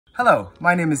Hello,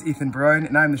 my name is Ethan Broyne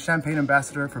and I'm the Champagne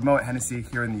Ambassador for Moët Hennessy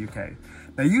here in the UK.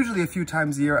 Now usually a few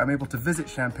times a year I'm able to visit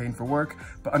Champagne for work,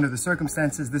 but under the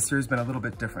circumstances this year has been a little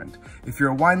bit different. If you're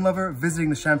a wine lover, visiting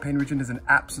the Champagne region is an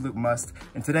absolute must,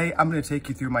 and today I'm going to take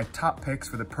you through my top picks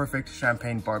for the perfect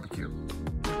Champagne barbecue.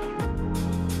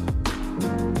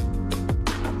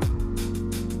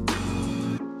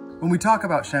 When we talk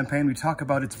about Champagne, we talk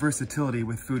about its versatility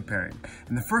with food pairing.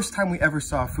 And the first time we ever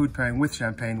saw a food pairing with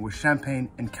Champagne was Champagne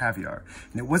and caviar.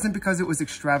 And it wasn't because it was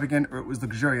extravagant or it was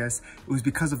luxurious, it was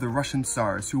because of the Russian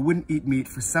Tsars who wouldn't eat meat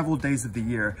for several days of the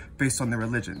year based on their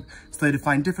religion. So they had to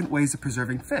find different ways of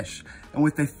preserving fish. And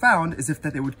what they found is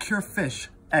that they would cure fish,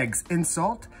 eggs, in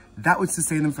salt. That would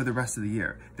sustain them for the rest of the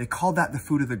year. They called that the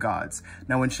food of the gods.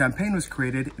 Now when Champagne was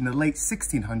created in the late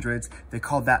 1600s, they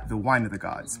called that the wine of the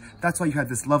gods. That's why you had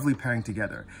this lovely pairing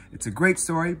together. It's a great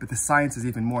story, but the science is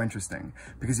even more interesting.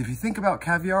 Because if you think about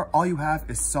caviar, all you have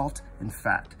is salt and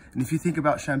fat. And if you think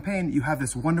about Champagne, you have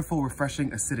this wonderful,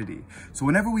 refreshing acidity. So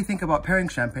whenever we think about pairing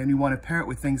Champagne, we want to pair it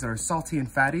with things that are salty and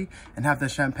fatty and have the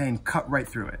Champagne cut right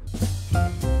through it.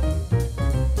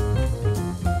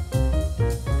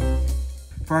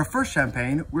 For our first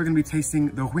Champagne, we're going to be tasting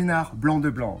the Ruinart Blanc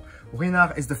de Blanc.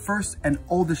 Ruinart is the first and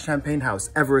oldest Champagne house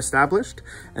ever established,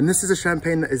 and this is a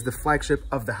Champagne that is the flagship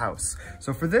of the house.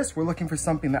 So for this, we're looking for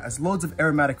something that has loads of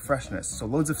aromatic freshness, so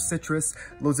loads of citrus,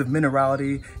 loads of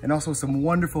minerality, and also some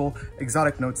wonderful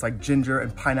exotic notes like ginger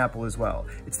and pineapple as well.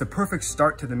 It's the perfect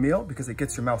start to the meal because it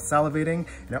gets your mouth salivating,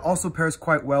 and it also pairs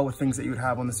quite well with things that you would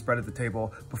have on the spread at the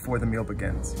table before the meal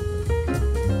begins.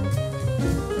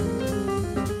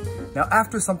 Now,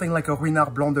 after something like a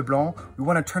Ruinart Blanc de Blanc, we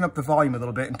want to turn up the volume a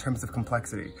little bit in terms of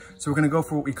complexity. So we're going to go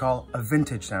for what we call a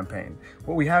vintage Champagne.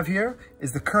 What we have here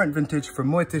is the current vintage from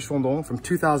Moët Hennessy from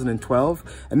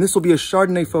 2012. And this will be a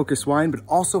Chardonnay-focused wine, but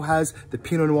also has the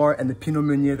Pinot Noir and the Pinot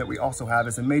Meunier that we also have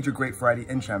as a major grape variety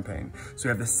in Champagne. So we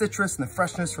have the citrus and the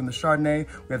freshness from the Chardonnay,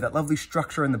 we have that lovely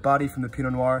structure in the body from the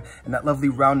Pinot Noir, and that lovely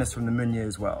roundness from the Meunier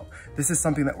as well. This is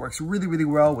something that works really, really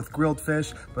well with grilled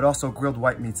fish, but also grilled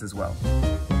white meats as well.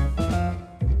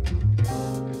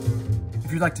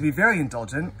 If you'd like to be very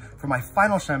indulgent, for my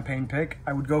final Champagne pick,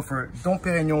 I would go for Dom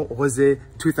Pérignon Rosé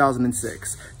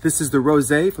 2006. This is the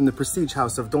rosé from the prestige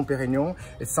house of Dom Pérignon.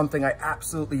 It's something I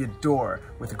absolutely adore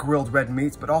with grilled red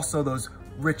meats, but also those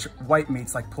rich white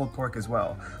meats like pulled pork as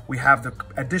well. We have the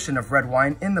addition of red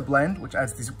wine in the blend, which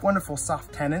adds these wonderful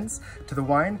soft tannins to the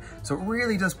wine. So it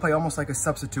really does play almost like a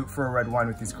substitute for a red wine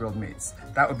with these grilled meats.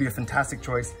 That would be a fantastic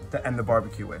choice to end the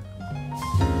barbecue with.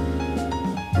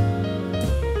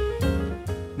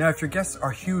 Now, if your guests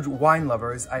are huge wine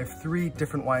lovers, I have 3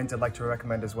 different wines I'd like to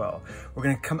recommend as well. We're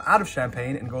going to come out of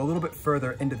Champagne and go a little bit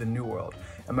further into the New World.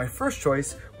 And my first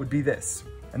choice would be this,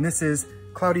 and this is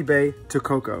Cloudy Bay to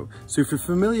Cocoa. So if you're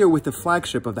familiar with the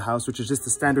flagship of the house, which is just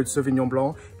the standard Sauvignon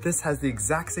Blanc, this has the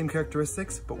exact same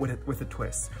characteristics, but with a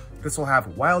twist. This will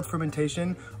have wild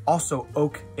fermentation, also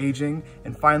oak aging,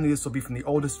 and finally this will be from the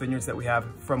oldest vineyards that we have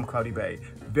from Cloudy Bay.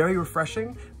 Very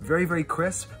refreshing, very, very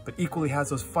crisp, but equally has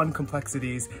those fun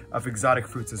complexities of exotic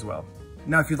fruits as well.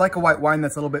 Now, if you'd like a white wine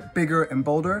that's a little bit bigger and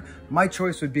bolder, my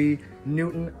choice would be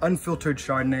Newton Unfiltered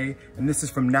Chardonnay, and this is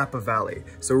from Napa Valley.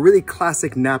 So really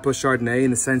classic Napa Chardonnay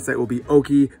in the sense that it will be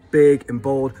oaky, big, and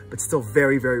bold, but still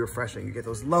very, very refreshing. You get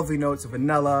those lovely notes of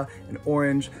vanilla and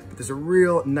orange, but there's a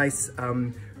real nice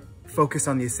focus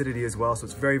on the acidity as well, so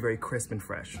it's very, very crisp and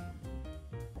fresh.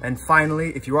 And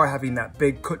finally, if you are having that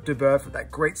big Côte de Bœuf,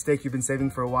 that great steak you've been saving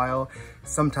for a while,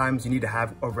 sometimes you need to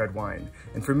have a red wine.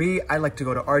 And for me, I like to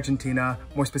go to Argentina,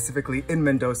 more specifically in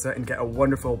Mendoza, and get a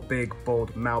wonderful, big,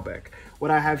 bold Malbec.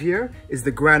 What I have here is the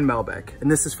Gran Malbec,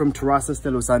 and this is from Terrazas de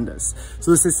los Andes.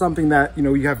 So this is something that,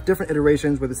 you have different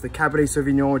iterations, whether it's the Cabernet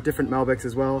Sauvignon or different Malbecs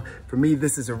as well. For me,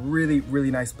 this is a really,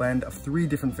 really nice blend of 3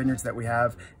 different vineyards that we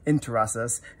have in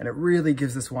Terrazas, and it really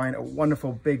gives this wine a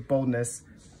wonderful, big boldness,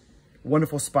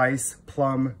 wonderful spice,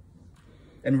 plum,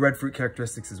 and red fruit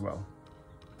characteristics as well.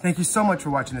 Thank you so much for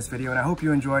watching this video, and I hope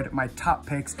you enjoyed my top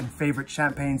picks and favorite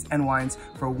champagnes and wines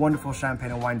for a wonderful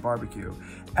champagne and wine barbecue.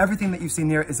 Everything that you've seen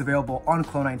here is available on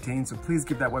Clos19, so please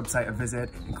give that website a visit,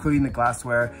 including the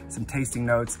glassware, some tasting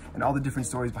notes, and all the different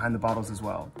stories behind the bottles as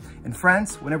well. In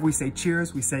France, whenever we say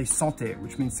cheers, we say santé,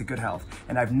 which means to good health,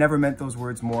 and I've never meant those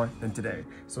words more than today.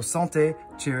 So santé,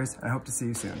 cheers, and I hope to see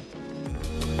you soon.